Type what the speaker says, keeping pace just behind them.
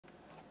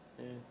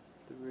Okay,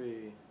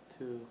 3,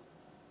 2.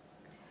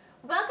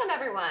 Welcome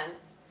everyone.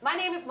 My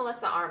name is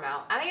Melissa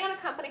Armo and I own a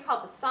company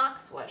called The Stock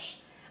Swoosh,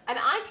 and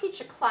I teach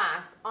a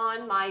class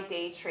on my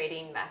day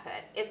trading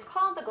method. It's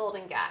called the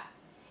Golden Gap.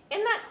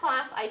 In that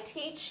class I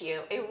teach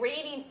you a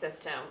rating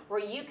system where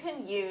you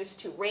can use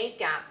to rate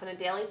gaps in a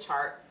daily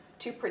chart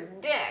to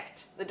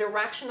predict the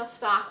direction a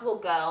stock will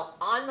go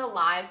on the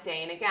live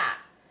day in a gap.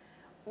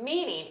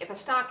 Meaning, if a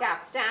stock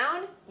gaps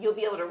down, you'll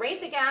be able to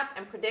rate the gap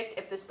and predict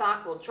if the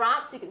stock will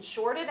drop so you can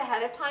short it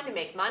ahead of time to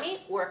make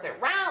money, or if it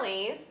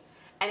rallies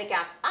and it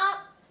gaps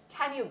up,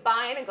 can you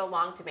buy it and go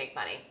long to make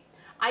money?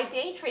 I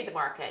day trade the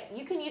market.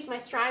 You can use my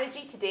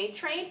strategy to day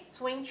trade,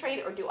 swing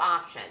trade, or do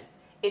options.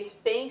 It's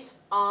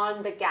based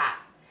on the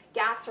gap.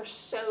 Gaps are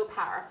so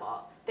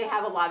powerful. They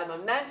have a lot of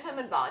momentum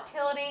and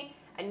volatility,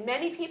 and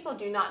many people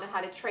do not know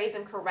how to trade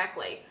them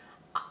correctly.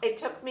 It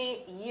took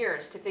me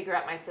years to figure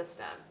out my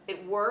system.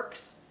 It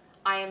works.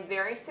 I am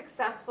very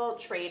successful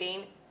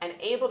trading and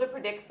able to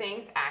predict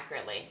things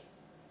accurately.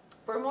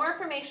 For more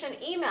information,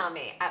 email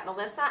me at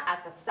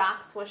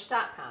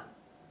melissa@thestockswoosh.com.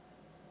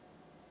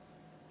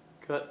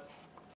 Cut.